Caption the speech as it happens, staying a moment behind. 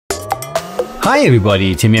Hi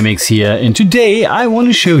everybody, TimMX here, and today I want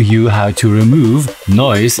to show you how to remove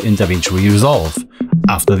noise in DaVinci Resolve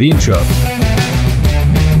after the intro.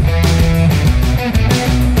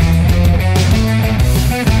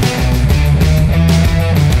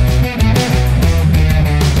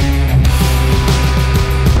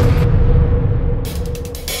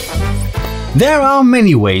 There are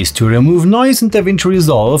many ways to remove noise in DaVinci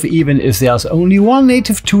Resolve, even if there's only one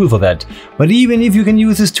native tool for that. But even if you can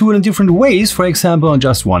use this tool in different ways, for example on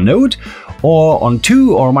just one node, or on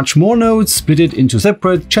two or much more nodes, split it into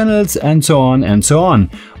separate channels and so on and so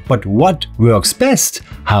on. But what works best?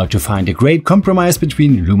 How to find a great compromise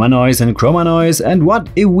between luma noise and chroma noise, and what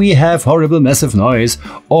if we have horrible massive noise,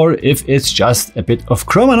 or if it's just a bit of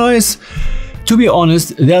chroma noise? To be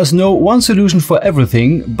honest, there's no one solution for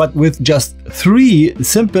everything, but with just 3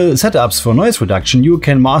 simple setups for noise reduction you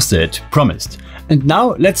can master it, promised. And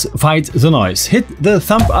now let's fight the noise. Hit the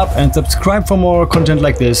thumb up and subscribe for more content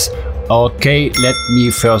like this. Okay, let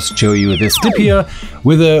me first show you this clip here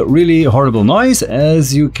with a really horrible noise.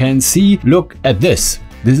 As you can see, look at this.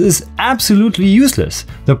 This is absolutely useless.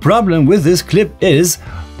 The problem with this clip is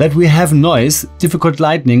that we have noise, difficult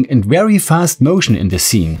lighting and very fast motion in the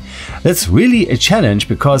scene. That's really a challenge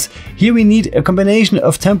because here we need a combination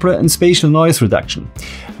of temporal and spatial noise reduction.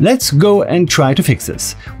 Let's go and try to fix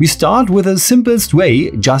this. We start with the simplest way,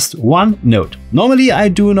 just one node. Normally I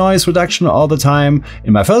do noise reduction all the time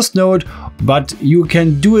in my first node, but you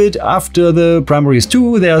can do it after the primaries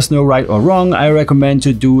too. There's no right or wrong. I recommend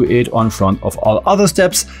to do it on front of all other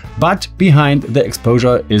steps, but behind the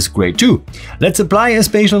exposure is great too. Let's apply a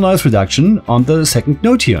spatial noise reduction on the second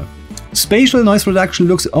node here. Spatial noise reduction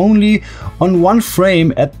looks only on one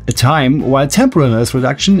frame at a time, while temporal noise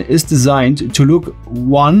reduction is designed to look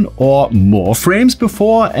one or more frames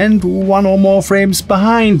before and one or more frames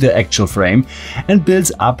behind the actual frame, and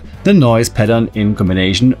builds up the noise pattern in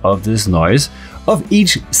combination of this noise of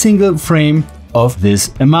each single frame of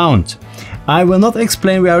this amount. I will not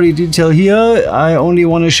explain very detailed here. I only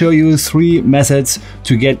want to show you 3 methods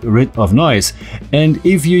to get rid of noise. And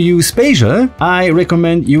if you use spatial, I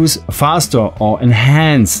recommend use faster or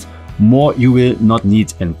enhanced. More you will not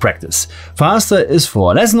need in practice. Faster is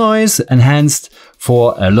for less noise, enhanced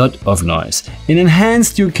for a lot of noise. In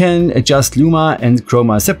enhanced you can adjust luma and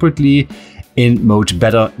chroma separately. In mode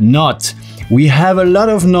better not. We have a lot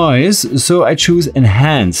of noise, so I choose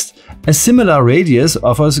enhanced. A similar radius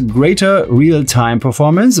offers greater real-time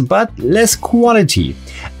performance but less quality.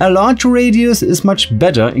 A larger radius is much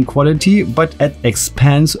better in quality but at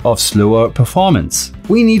expense of slower performance.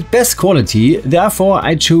 We need best quality, therefore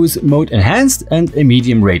I choose mode enhanced and a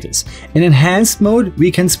medium radius. In enhanced mode we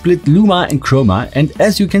can split luma and chroma, and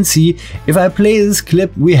as you can see, if I play this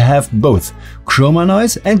clip we have both chroma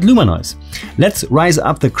noise and luma noise. Let's rise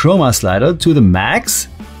up the chroma slider to the max.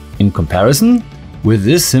 In comparison, with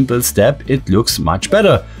this simple step it looks much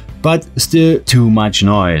better, but still too much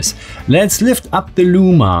noise. Let's lift up the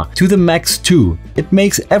luma to the max too. It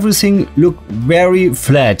makes everything look very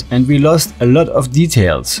flat and we lost a lot of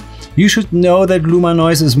details. You should know that luma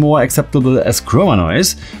noise is more acceptable as chroma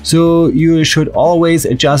noise, so you should always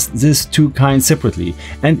adjust these 2 kinds separately.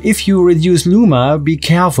 And if you reduce luma, be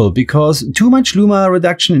careful, because too much luma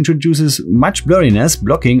reduction introduces much blurriness,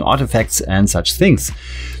 blocking artifacts and such things.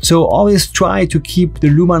 So always try to keep the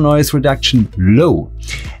luma noise reduction low.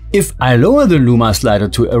 If I lower the luma slider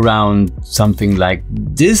to around something like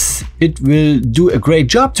this, it will do a great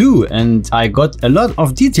job too, and I got a lot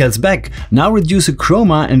of details back. Now reduce the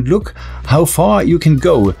chroma and look how far you can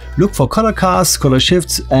go. Look for color casts, color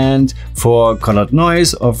shifts and for colored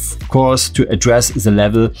noise, of course, to address the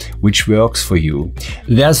level which works for you.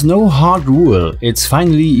 There's no hard rule, it's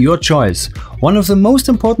finally your choice. One of the most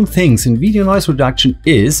important things in video noise reduction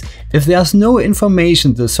is if there's no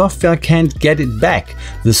information, the software can't get it back.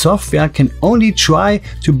 The software can only try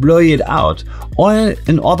to blur it out, or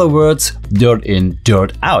in other words, dirt in,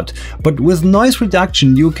 dirt out. But with noise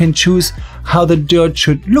reduction you can choose how the dirt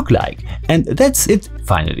should look like. And that's it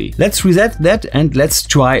finally. Let's reset that and let's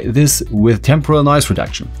try this with temporal noise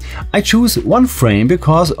reduction. I choose 1 frame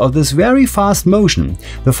because of this very fast motion.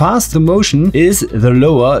 The faster the motion is, the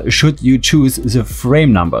lower should you choose the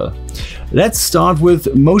frame number. Let's start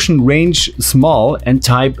with motion range small and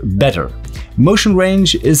type better. Motion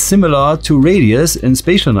range is similar to radius in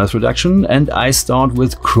spatial noise reduction, and I start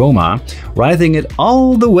with chroma, rising it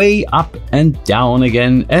all the way up and down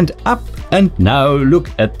again and up, and now look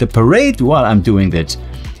at the parade while I'm doing that.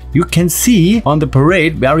 you can see on the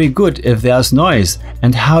parade very good if there's noise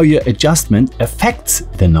and how your adjustment affects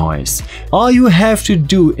the noise. All you have to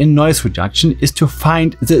do in noise reduction is to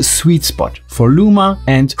find the sweet spot for luma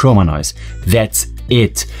and chroma noise. That's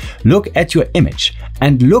it. Look at your image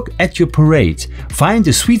and look at your parade. Find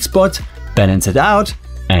the sweet spot, balance it out,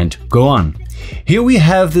 and go on. Here we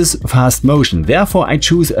have this fast motion, therefore I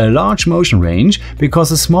choose a large motion range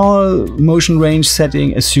because a small motion range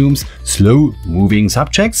setting assumes slow moving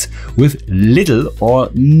subjects with little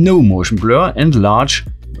or no motion blur and large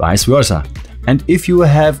vice versa. And if you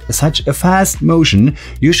have such a fast motion,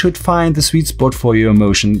 you should find the sweet spot for your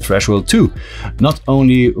motion threshold too, not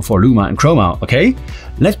only for luma and chroma, okay?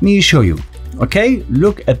 Let me show you. Okay,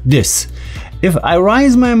 look at this. If I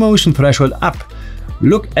raise my motion threshold up,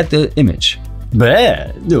 look at the image.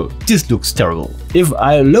 Bleh, no, this looks terrible. If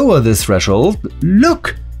I lower this threshold,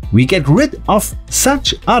 look! We get rid of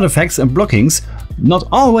such artifacts and blockings. Not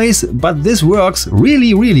always, but this works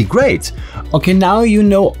really great. Okay, now you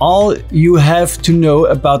know all you have to know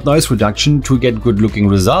about noise reduction to get good looking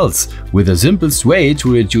results with the simplest way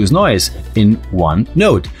to reduce noise in one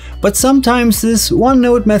node. But sometimes this one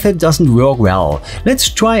node method doesn't work well. Let's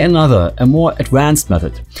try another, a more advanced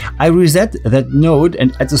method. I reset that node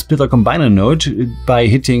and add a splitter combiner node by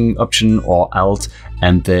hitting Option or Alt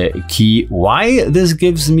and the key Y. This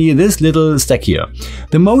gives me this little stack here.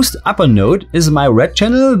 The most upper node is my red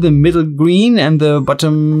channel, the middle green, and the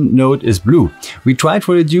bottom node is blue. We try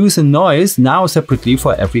to reduce the noise now separately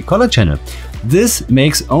for every color channel. This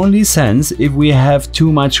makes only sense if we have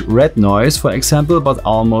too much red noise, for example, but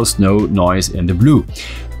almost no noise in the blue.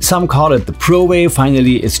 Some call it the pro way.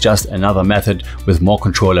 Finally, it's just another method with more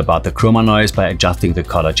control about the chroma noise by adjusting the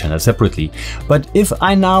color channel separately. But if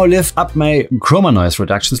I now lift up my chroma noise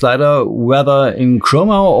reduction slider, whether in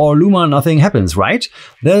chroma or luma, nothing happens, right?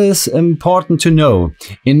 That is important to know.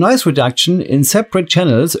 In noise reduction, in separate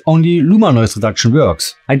channels, only luma noise reduction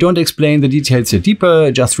works. I don't explain the details here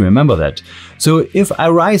deeper, just remember that. So if I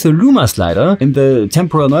raise the luma slider in the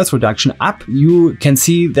temporal noise reduction up, you can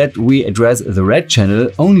see that we address the red channel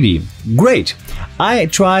only. Great! I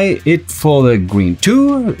try it for the green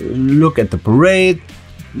too. Look at the parade,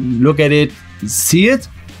 look at it, see it?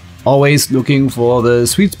 Always looking for the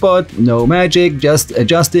sweet spot, no magic, just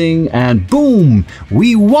adjusting, and boom!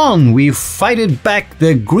 We won! We fighted back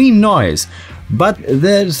the green noise. But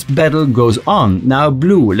this battle goes on. Now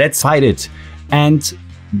blue, let's fight it. And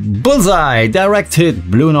bullseye! Direct hit!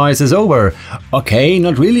 Blue noise is over. Okay,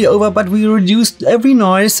 not really over, but we reduced every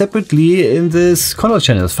noise separately in this color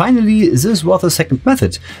channel. Finally, this was the second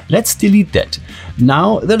method. Let's delete that.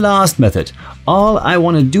 Now the last method. All I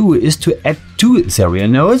want to do is to add two stereo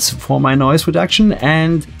nodes for my noise reduction,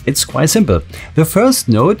 and it's quite simple. The first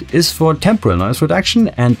node is for temporal noise reduction,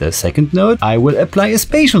 and the second node I will apply a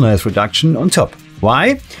spatial noise reduction on top.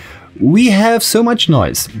 Why? We have so much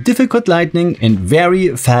noise, difficult lighting and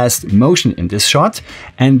very fast motion in this shot,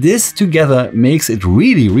 and this together makes it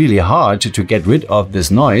really hard to get rid of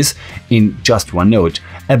this noise in just one node.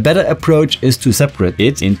 A better approach is to separate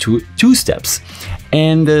it into two steps.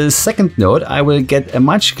 In the second node I will get a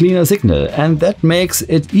much cleaner signal, and that makes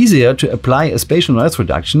it easier to apply a spatial noise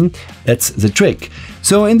reduction. That's the trick.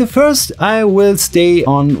 So in the first I will stay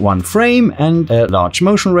on one frame and a large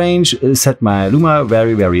motion range, set my luma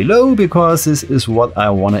very low because this is what I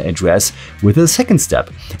want to address with the second step,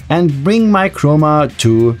 and bring my chroma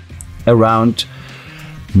to around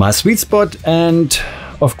my sweet spot, and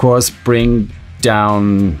of course bring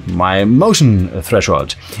down my motion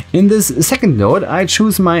threshold. In this second node I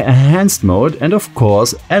choose my enhanced mode and of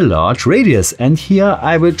course a large radius, and here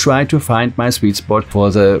I will try to find my sweet spot for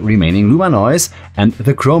the remaining luma noise and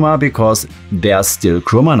the chroma, because there's still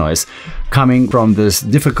chroma noise coming from this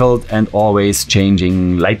difficult and always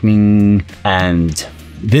changing lighting, and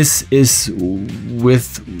this is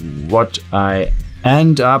with what I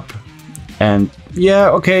end up. And yeah,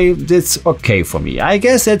 okay, that's okay for me. I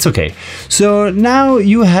guess that's okay. So now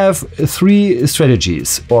you have three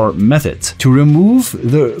strategies or methods to remove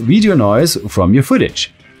the video noise from your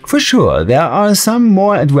footage. For sure, there are some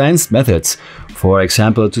more advanced methods. For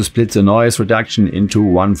example, to split the noise reduction into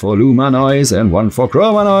one for luma noise and one for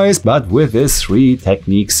chroma noise. But with these three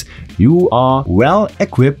techniques, you are well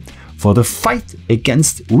equipped for the fight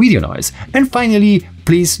against video noise. And finally,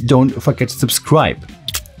 please don't forget to subscribe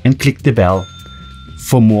and click the bell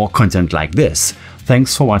for more content like this.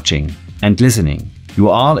 Thanks for watching and listening. You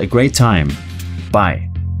all a great time. Bye.